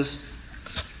 Those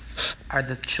are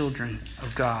the children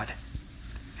of God.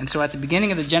 And so at the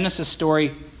beginning of the Genesis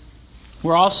story,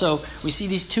 we see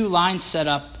these two lines set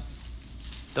up.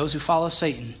 Those who follow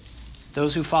Satan,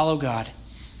 those who follow God.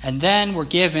 And then we're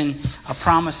given a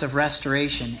promise of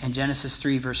restoration in Genesis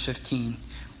 3, verse 15.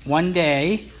 One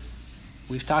day,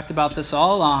 we've talked about this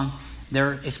all along,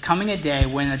 there is coming a day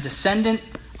when a descendant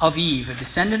of Eve, a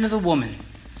descendant of the woman,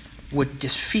 would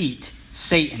defeat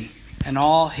Satan and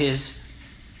all his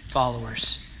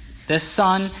followers. This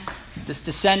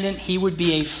descendant, he would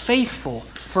be a faithful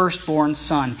firstborn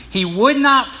son. He would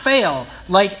not fail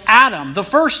like Adam, the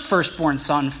firstborn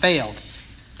son, failed.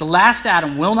 The last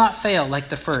Adam will not fail like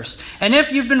the first. And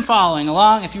if you've been following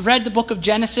along, if you read the book of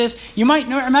Genesis, you might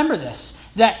remember this,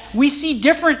 that we see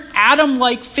different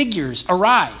Adam-like figures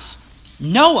arise.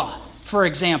 Noah, for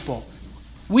example.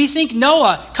 We think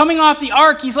Noah, coming off the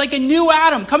ark, he's like a new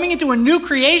Adam, coming into a new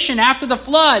creation after the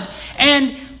flood.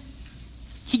 And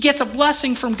he gets a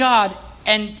blessing from God.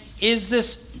 And is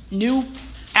this new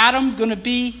Adam going to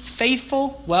be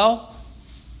faithful? Well,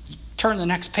 turn to the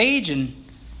next page and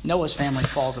Noah's family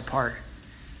falls apart.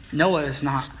 Noah is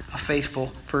not a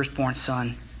faithful firstborn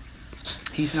son.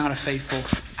 He's not a faithful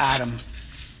Adam.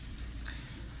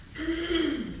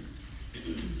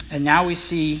 And now we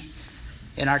see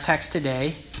in our text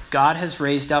today, God has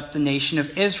raised up the nation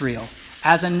of Israel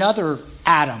as another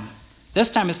Adam.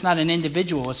 This time it's not an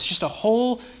individual, it's just a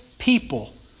whole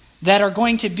people that are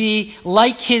going to be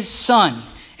like his son.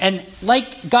 And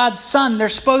like God's son,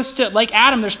 like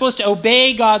Adam, they're supposed to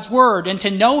obey God's word and to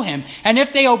know him. And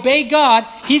if they obey God,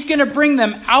 he's going to bring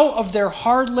them out of their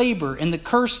hard labor in the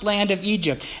cursed land of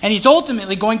Egypt. And he's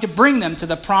ultimately going to bring them to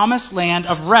the promised land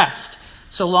of rest,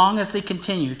 so long as they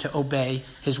continue to obey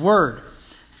his word.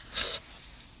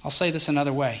 I'll say this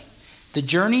another way. The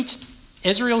journey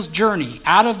Israel's journey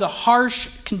out of the harsh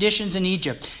conditions in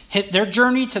Egypt, their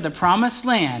journey to the promised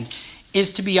land,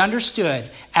 is to be understood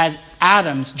as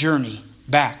Adam's journey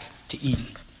back to Eden,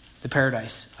 the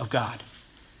paradise of God.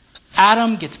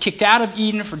 Adam gets kicked out of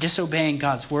Eden for disobeying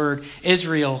God's word.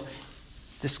 Israel,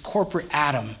 this corporate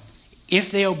Adam,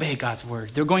 if they obey God's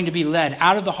word, they're going to be led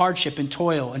out of the hardship and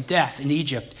toil and death in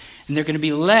Egypt, and they're going to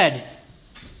be led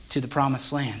to the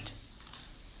promised land.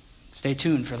 Stay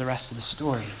tuned for the rest of the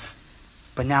story.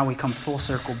 But now we come full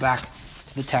circle back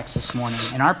to the text this morning.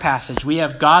 In our passage, we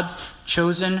have God's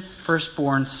chosen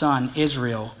firstborn son,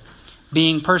 Israel,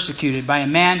 being persecuted by a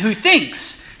man who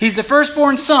thinks he's the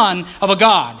firstborn son of a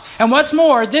god. And what's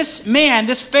more, this man,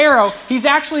 this Pharaoh, he's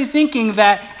actually thinking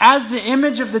that as the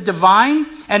image of the divine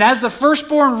and as the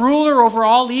firstborn ruler over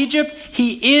all Egypt,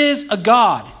 he is a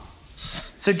god.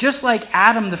 So just like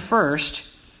Adam the first,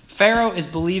 Pharaoh is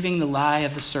believing the lie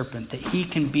of the serpent that he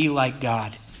can be like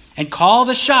God and call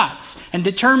the shots and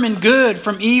determine good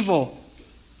from evil.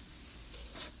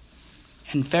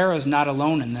 And Pharaoh's not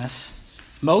alone in this.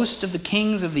 Most of the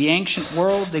kings of the ancient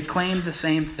world, they claimed the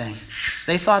same thing.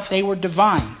 They thought they were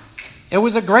divine. It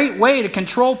was a great way to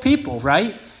control people,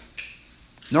 right?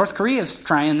 North Korea's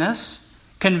trying this.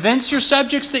 Convince your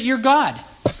subjects that you're God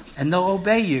and they'll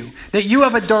obey you. That you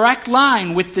have a direct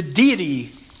line with the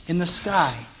deity in the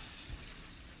sky.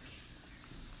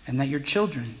 And that your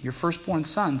children, your firstborn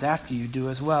sons after you, do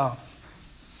as well.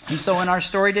 And so in our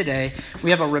story today, we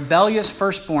have a rebellious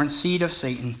firstborn seed of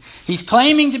Satan. He's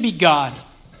claiming to be God.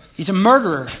 He's a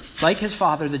murderer, like his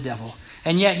father, the devil.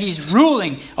 And yet he's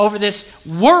ruling over this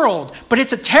world. But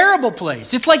it's a terrible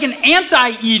place. It's like an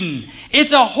anti-Eden.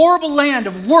 It's a horrible land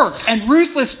of work and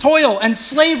ruthless toil and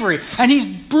slavery. And he's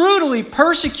brutally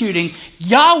persecuting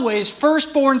Yahweh's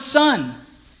firstborn son,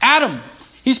 Adam.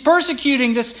 He's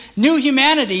persecuting this new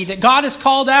humanity that God has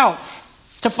called out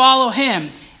to follow him.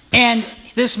 And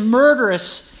this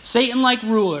murderous, Satan-like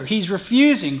ruler, he's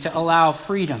refusing to allow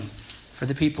freedom for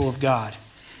the people of God.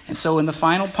 And so in the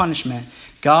final punishment,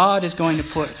 God is going to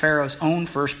put Pharaoh's own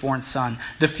firstborn son,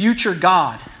 the future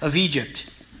god of Egypt,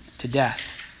 to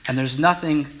death. And there's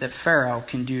nothing that Pharaoh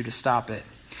can do to stop it.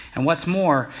 And what's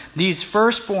more, these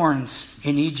firstborns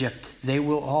in Egypt, they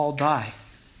will all die.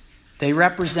 They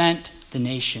represent the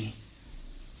nation.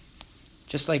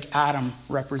 Just like Adam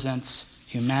represents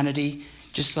humanity,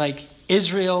 just like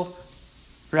Israel,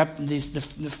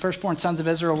 the firstborn sons of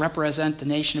Israel represent the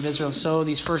nation of Israel, so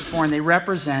these firstborn, they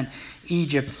represent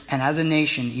Egypt, and as a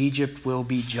nation, Egypt will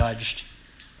be judged.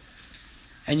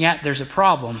 And yet there's a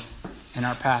problem in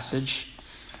our passage.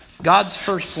 God's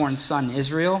firstborn son,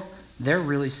 Israel, they're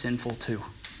really sinful too.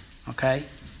 Okay?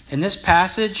 In this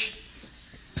passage,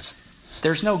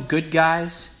 there's no good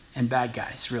guys and bad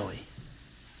guys, really.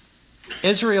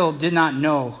 Israel did not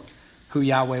know who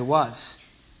Yahweh was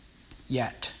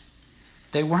yet.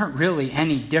 They weren't really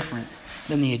any different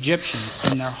than the Egyptians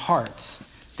in their hearts.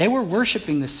 They were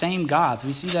worshiping the same gods.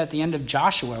 We see that at the end of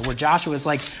Joshua, where Joshua is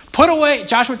like, put away,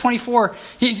 Joshua 24,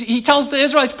 he tells the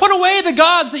Israelites, put away the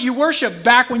gods that you worshiped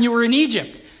back when you were in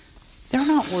Egypt. They're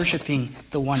not worshiping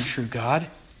the one true God.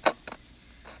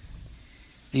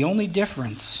 The only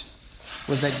difference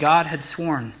was that God had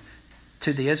sworn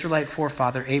to the Israelite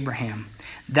forefather Abraham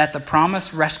that the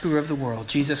promised rescuer of the world,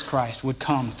 Jesus Christ, would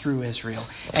come through Israel.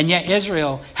 And yet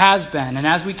Israel has been, and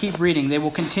as we keep reading, they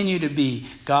will continue to be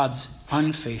God's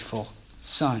unfaithful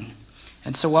son.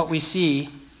 And so what we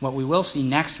will see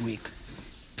next week,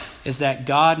 is that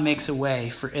God makes a way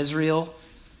for Israel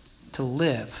to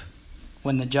live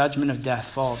when the judgment of death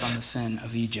falls on the sin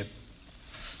of Egypt.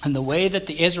 And the way that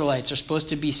the Israelites are supposed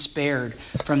to be spared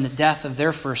from the death of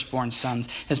their firstborn sons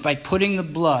is by putting the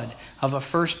blood of a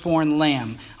firstborn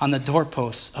lamb on the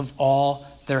doorposts of all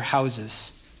their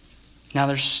houses. Now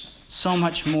there's so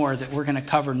much more that we're going to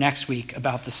cover next week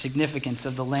about the significance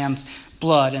of the lamb's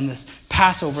blood and this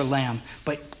Passover lamb.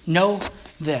 But know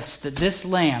this, that this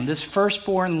lamb, this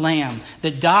firstborn lamb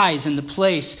that dies in the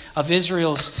place of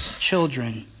Israel's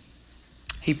children,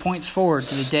 he points forward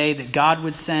to the day that God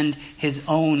would send his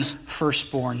own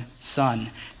firstborn son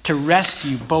to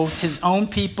rescue both his own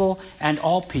people and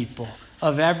all people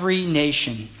of every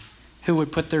nation who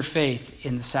would put their faith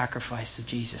in the sacrifice of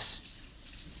Jesus.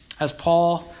 As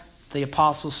Paul, the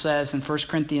apostle, says in 1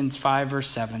 Corinthians 5, verse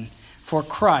 7, for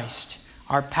Christ,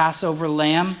 our Passover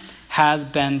lamb, has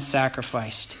been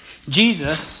sacrificed.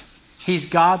 Jesus, he's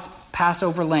God's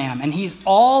Passover lamb, and he's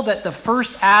all that the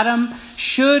first Adam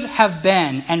should have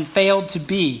been and failed to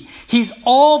be. He's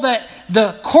all that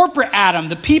the corporate Adam,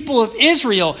 the people of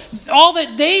Israel, all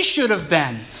that they should have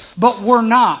been, but were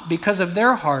not because of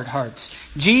their hard hearts.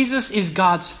 Jesus is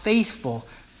God's faithful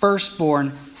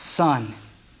firstborn son.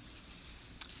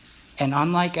 And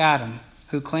unlike Adam,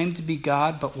 who claimed to be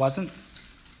God but wasn't,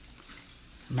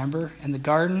 remember in the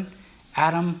garden,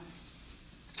 Adam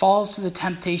falls to the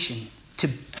temptation to,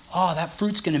 that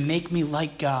fruit's going to make me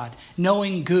like God.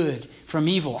 Knowing good from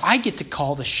evil. I get to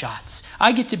call the shots.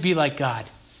 I get to be like God.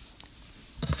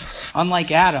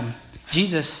 Unlike Adam,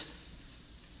 Jesus,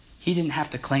 he didn't have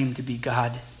to claim to be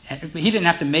God. He didn't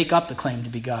have to make up the claim to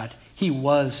be God. He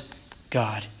was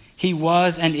God. He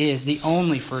was and is the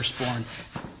only firstborn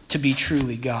to be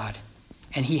truly God.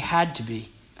 And he had to be,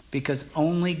 because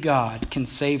only God can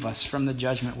save us from the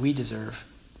judgment we deserve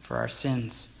for our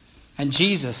sins. And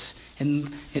Jesus,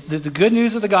 and the good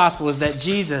news of the gospel is that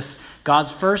Jesus,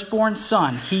 God's firstborn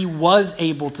son, he was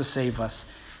able to save us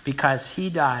because he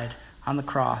died on the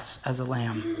cross as a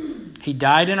lamb. He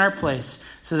died in our place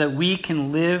so that we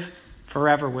can live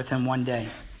forever with him one day.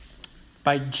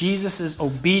 By Jesus'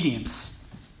 obedience,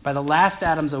 by the last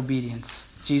Adam's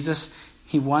obedience, Jesus,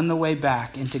 he won the way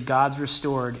back into God's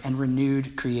restored and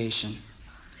renewed creation.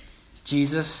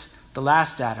 Jesus, the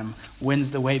last Adam, wins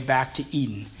the way back to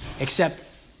Eden. Except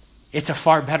it's a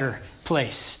far better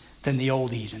place than the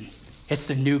old Eden. It's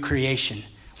the new creation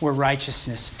where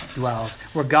righteousness dwells,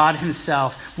 where God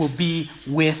himself will be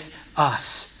with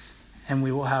us, and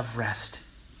we will have rest.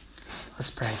 Let's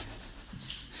pray.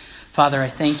 Father, I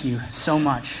thank you so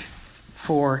much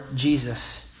for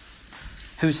Jesus,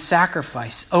 whose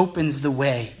sacrifice opens the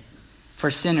way for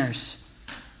sinners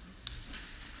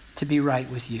to be right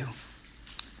with you.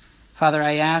 Father,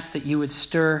 I ask that you would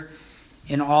stir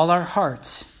in all our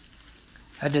hearts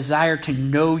a desire to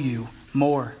know you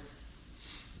more.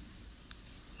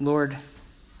 Lord,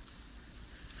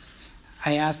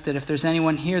 I ask that if there's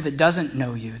anyone here that doesn't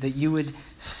know you, that you would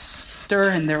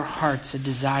stir in their hearts a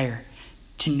desire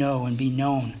to know and be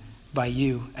known by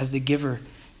you as the giver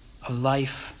of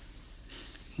life.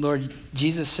 Lord,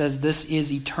 Jesus says this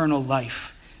is eternal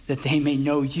life, that they may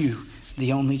know you,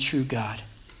 the only true God,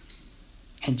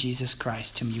 and Jesus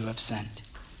Christ, whom you have sent.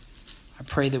 I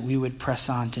pray that we would press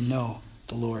on to know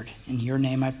the Lord. In your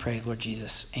name I pray, Lord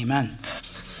Jesus. Amen.